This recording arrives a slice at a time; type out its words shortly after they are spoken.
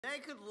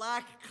Today could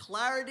lack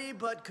clarity,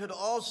 but could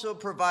also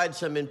provide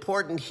some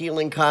important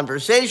healing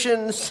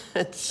conversations.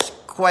 It's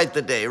quite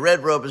the day.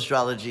 Red Robe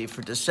Astrology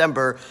for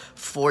December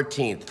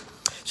 14th.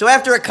 So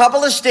after a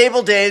couple of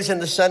stable days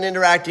and the sun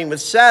interacting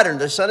with Saturn,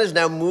 the sun has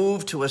now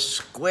moved to a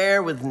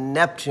square with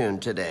Neptune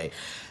today.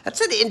 That's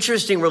an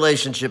interesting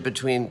relationship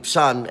between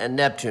sun and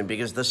Neptune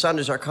because the sun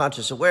is our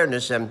conscious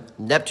awareness and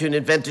Neptune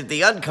invented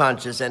the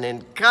unconscious, and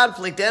in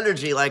conflict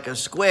energy like a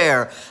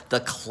square, the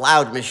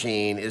cloud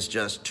machine is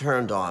just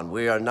turned on.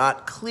 We are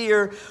not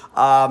clear,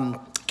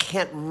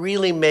 can't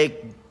really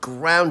make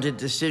grounded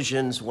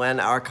decisions when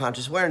our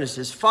conscious awareness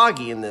is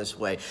foggy in this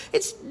way.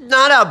 It's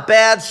not a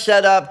bad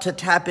setup to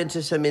tap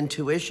into some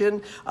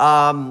intuition,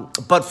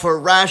 but for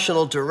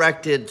rational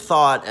directed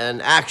thought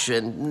and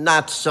action,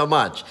 not so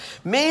much.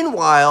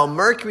 Meanwhile,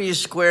 Mercury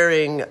is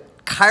squaring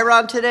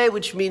Chiron today,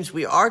 which means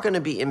we are going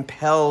to be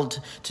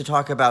impelled to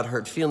talk about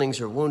hurt feelings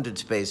or wounded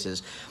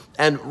spaces.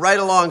 And right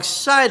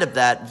alongside of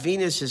that,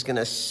 Venus is going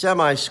to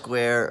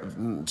semi-square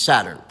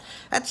Saturn.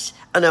 That's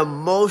an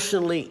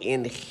emotionally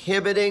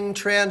inhibiting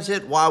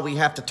transit while we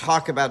have to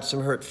talk about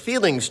some hurt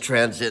feelings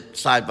transit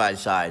side by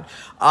side.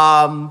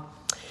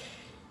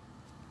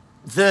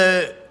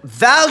 The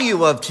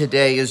value of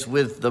today is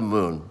with the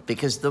moon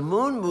because the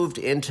moon moved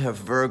into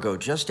Virgo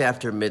just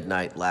after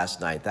midnight last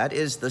night. That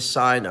is the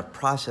sign of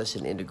process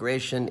and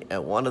integration.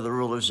 One of the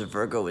rulers of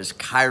Virgo is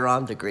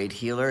Chiron, the great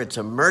healer. It's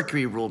a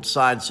Mercury-ruled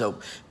sign, so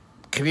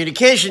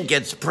communication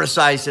gets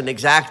precise and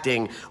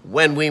exacting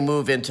when we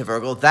move into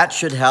Virgo. That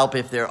should help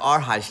if there are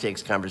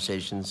high-stakes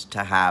conversations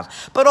to have.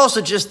 But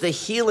also just the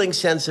healing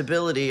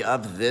sensibility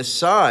of this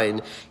sign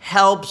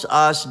helps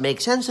us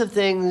make sense of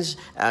things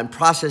and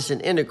process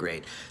and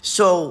integrate.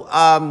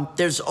 So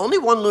there's only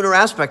one lunar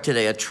aspect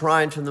today, a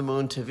trine from the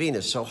moon to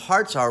Venus. So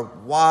hearts are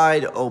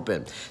wide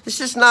open.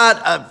 This is not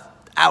a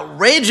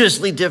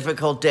outrageously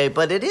difficult day,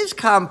 but it is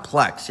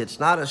complex. It's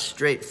not a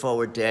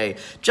straightforward day.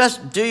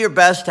 Just do your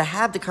best to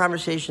have the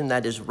conversation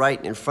that is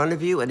right in front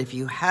of you. And if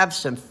you have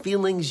some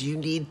feelings you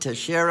need to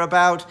share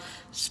about,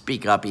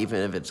 speak up, even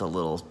if it's a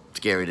little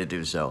scary to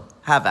do so.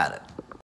 Have at it.